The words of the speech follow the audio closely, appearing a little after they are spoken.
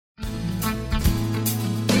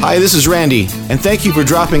Hi, this is Randy, and thank you for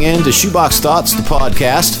dropping in to Shoebox Thoughts, the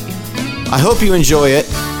podcast. I hope you enjoy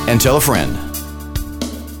it, and tell a friend.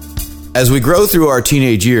 As we grow through our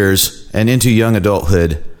teenage years and into young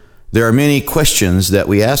adulthood, there are many questions that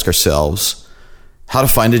we ask ourselves. How to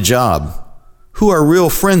find a job, who our real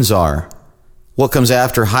friends are, what comes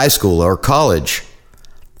after high school or college.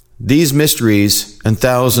 These mysteries and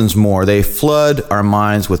thousands more, they flood our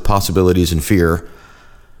minds with possibilities and fear,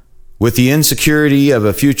 with the insecurity of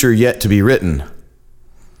a future yet to be written.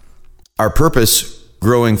 Our purpose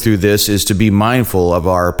growing through this is to be mindful of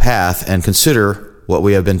our path and consider what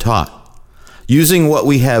we have been taught, using what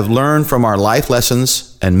we have learned from our life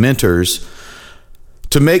lessons and mentors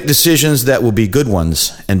to make decisions that will be good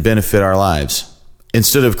ones and benefit our lives,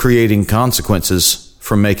 instead of creating consequences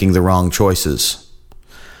from making the wrong choices.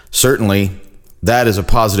 Certainly, that is a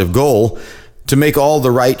positive goal, to make all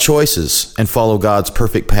the right choices and follow God's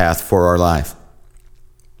perfect path for our life.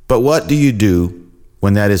 But what do you do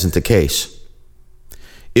when that isn't the case?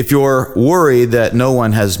 If you're worried that no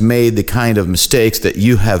one has made the kind of mistakes that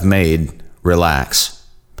you have made, relax.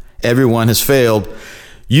 Everyone has failed.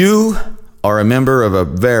 You are a member of a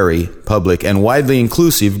very public and widely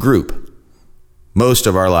inclusive group. Most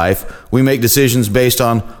of our life, we make decisions based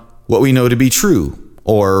on what we know to be true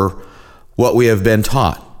or what we have been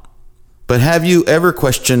taught. But have you ever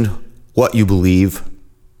questioned what you believe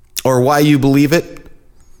or why you believe it?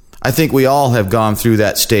 I think we all have gone through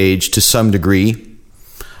that stage to some degree.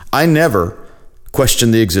 I never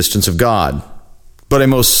questioned the existence of God, but I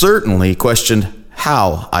most certainly questioned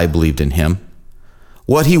how I believed in Him,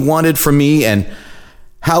 what He wanted from me, and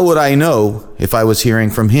how would I know if I was hearing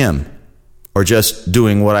from Him or just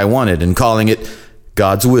doing what I wanted and calling it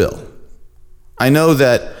God's will. I know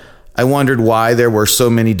that I wondered why there were so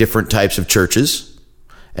many different types of churches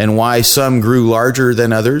and why some grew larger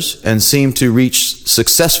than others and seemed to reach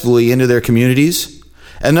successfully into their communities,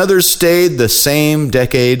 and others stayed the same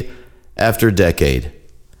decade after decade.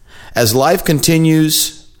 As life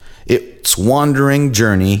continues its wandering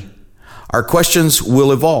journey, our questions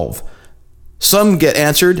will evolve. Some get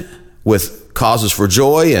answered with causes for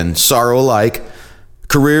joy and sorrow alike,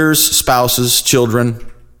 careers, spouses, children,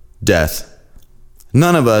 death.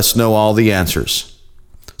 None of us know all the answers.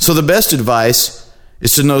 So the best advice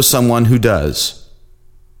is to know someone who does.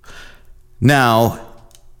 Now,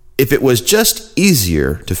 if it was just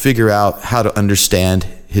easier to figure out how to understand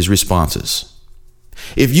His responses.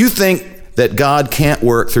 If you think that God can't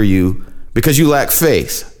work through you because you lack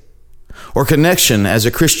faith or connection as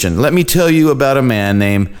a Christian, let me tell you about a man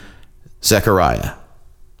named Zechariah.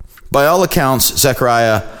 By all accounts,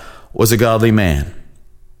 Zechariah was a godly man.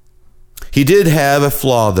 He did have a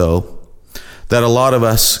flaw, though, that a lot of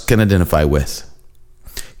us can identify with.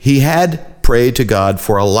 He had prayed to God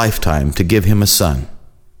for a lifetime to give him a son.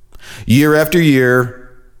 Year after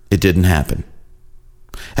year, it didn't happen.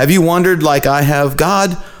 Have you wondered, like I have,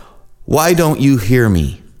 God, why don't you hear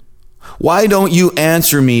me? Why don't you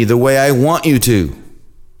answer me the way I want you to?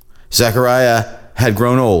 Zechariah had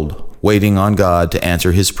grown old, waiting on God to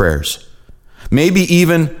answer his prayers. Maybe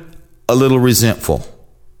even a little resentful.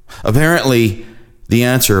 Apparently, the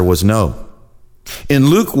answer was no. In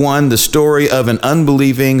Luke 1, the story of an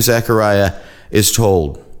unbelieving Zechariah is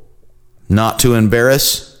told, not to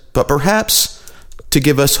embarrass, but perhaps to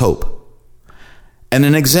give us hope, and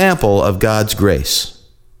an example of God's grace.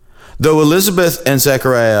 Though Elizabeth and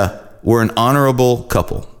Zechariah were an honorable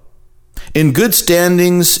couple, in good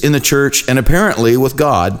standings in the church and apparently with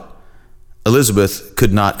God, Elizabeth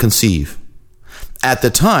could not conceive. At the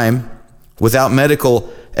time, without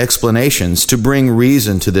medical explanations to bring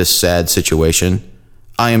reason to this sad situation,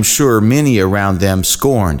 I am sure many around them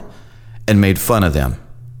scorned and made fun of them.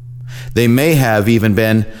 They may have even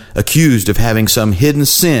been accused of having some hidden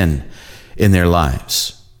sin in their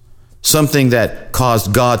lives, something that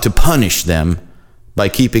caused God to punish them by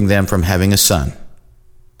keeping them from having a son.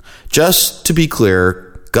 Just to be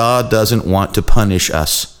clear, God doesn't want to punish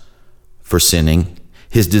us for sinning.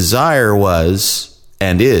 His desire was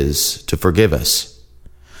and is to forgive us.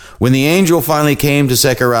 When the angel finally came to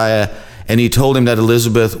Zechariah and he told him that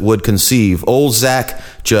Elizabeth would conceive, old Zach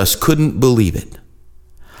just couldn't believe it.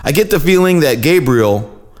 I get the feeling that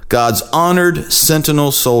Gabriel, God's honored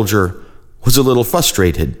sentinel soldier, was a little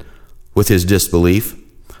frustrated with his disbelief,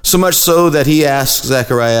 so much so that he asked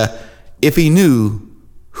Zechariah if he knew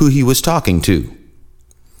who he was talking to.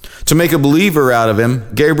 To make a believer out of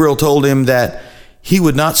him, Gabriel told him that he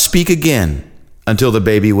would not speak again until the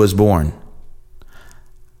baby was born.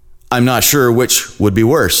 I'm not sure which would be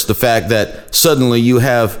worse, the fact that suddenly you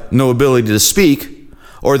have no ability to speak,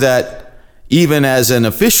 or that Even as an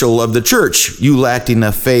official of the church, you lacked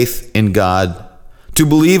enough faith in God to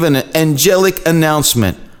believe an angelic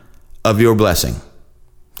announcement of your blessing.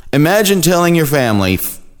 Imagine telling your family,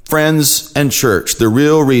 friends, and church the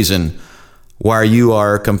real reason why you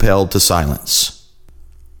are compelled to silence.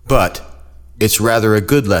 But it's rather a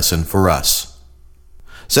good lesson for us.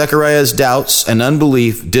 Zechariah's doubts and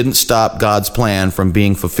unbelief didn't stop God's plan from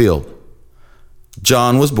being fulfilled.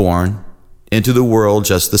 John was born into the world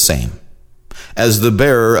just the same, as the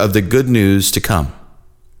bearer of the good news to come.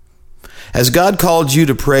 Has God called you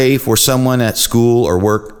to pray for someone at school or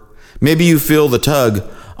work? Maybe you feel the tug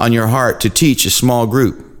on your heart to teach a small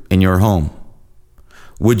group in your home.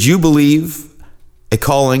 Would you believe a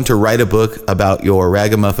calling to write a book about your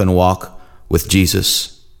ragamuffin walk with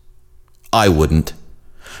Jesus? I wouldn't.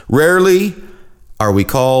 Rarely are we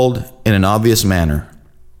called in an obvious manner,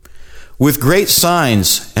 with great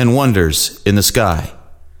signs and wonders in the sky,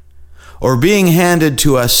 or being handed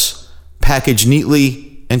to us packaged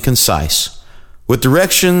neatly and concise, with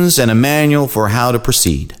directions and a manual for how to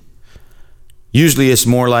proceed. Usually it's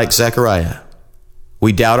more like Zechariah.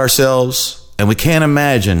 We doubt ourselves, and we can't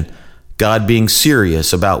imagine God being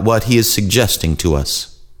serious about what he is suggesting to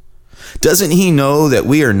us. Doesn't he know that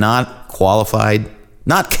we are not qualified,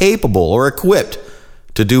 not capable, or equipped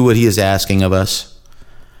to do what he is asking of us?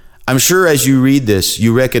 I'm sure as you read this,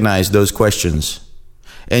 you recognize those questions,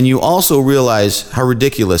 and you also realize how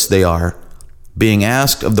ridiculous they are, being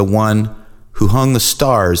asked of the one who hung the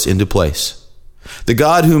stars into place, the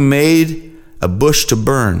God who made a bush to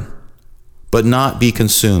burn but not be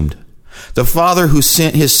consumed, the Father who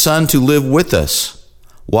sent his Son to live with us,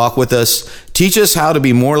 walk with us, teach us how to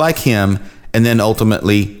be more like him, and then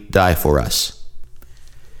ultimately die for us.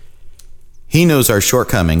 He knows our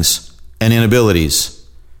shortcomings and inabilities,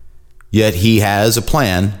 yet he has a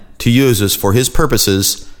plan to use us for his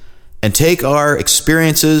purposes and take our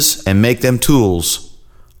experiences and make them tools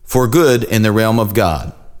for good in the realm of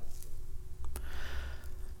God.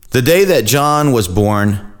 The day that John was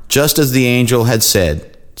born, just as the angel had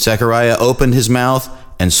said, Zechariah opened his mouth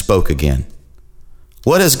and spoke again.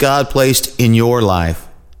 What has God placed in your life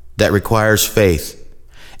that requires faith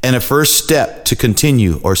and a first step to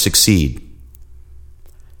continue or succeed?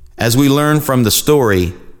 As we learn from the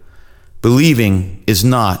story, believing is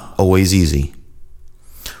not always easy.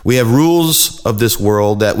 We have rules of this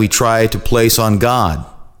world that we try to place on God,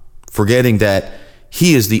 forgetting that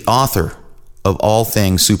he is the author of all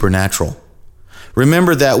things supernatural.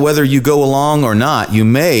 Remember that whether you go along or not, you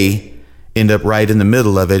may end up right in the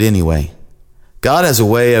middle of it anyway. God has a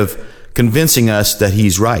way of convincing us that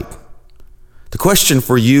he's right. The question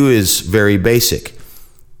for you is very basic.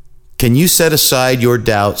 Can you set aside your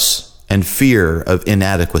doubts and fear of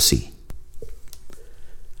inadequacy?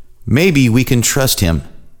 Maybe we can trust him,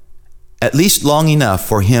 at least long enough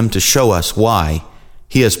for him to show us why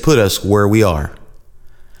he has put us where we are.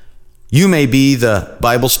 You may be the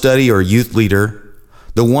Bible study or youth leader,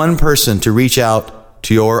 the one person to reach out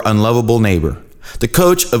to your unlovable neighbor, the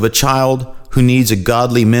coach of a child who needs a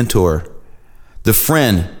godly mentor, the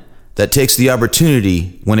friend that takes the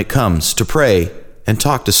opportunity when it comes to pray and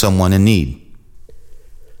talk to someone in need,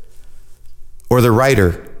 or the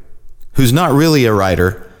writer who's not really a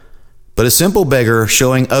writer, but a simple beggar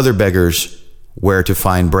showing other beggars where to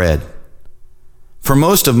find bread. For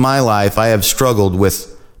most of my life, I have struggled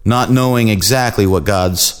with not knowing exactly what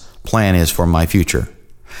God's plan is for my future.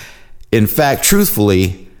 In fact,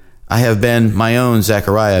 truthfully, I have been my own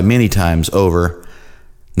Zechariah many times over.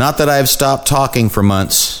 Not that I have stopped talking for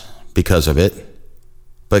months because of it,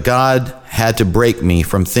 but God had to break me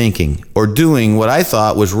from thinking or doing what I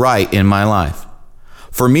thought was right in my life,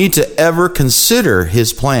 for me to ever consider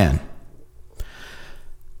his plan.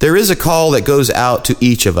 There is a call that goes out to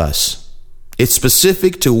each of us. It's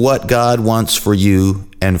specific to what God wants for you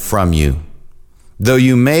and from you. Though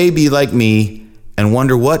you may be like me and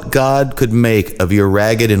wonder what God could make of your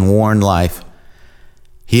ragged and worn life,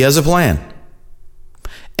 he has a plan.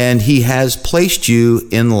 And he has placed you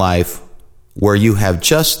in life where you have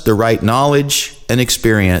just the right knowledge and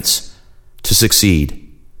experience to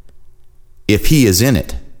succeed, if he is in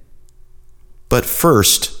it. But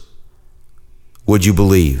first, would you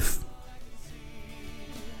believe?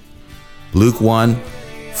 Luke 1,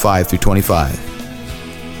 5-25.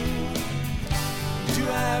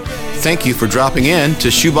 Thank you for dropping in to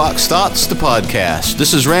Shoebox Thoughts, the podcast.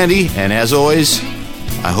 This is Randy, and as always,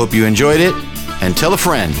 I hope you enjoyed it, and tell a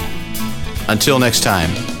friend. Until next time.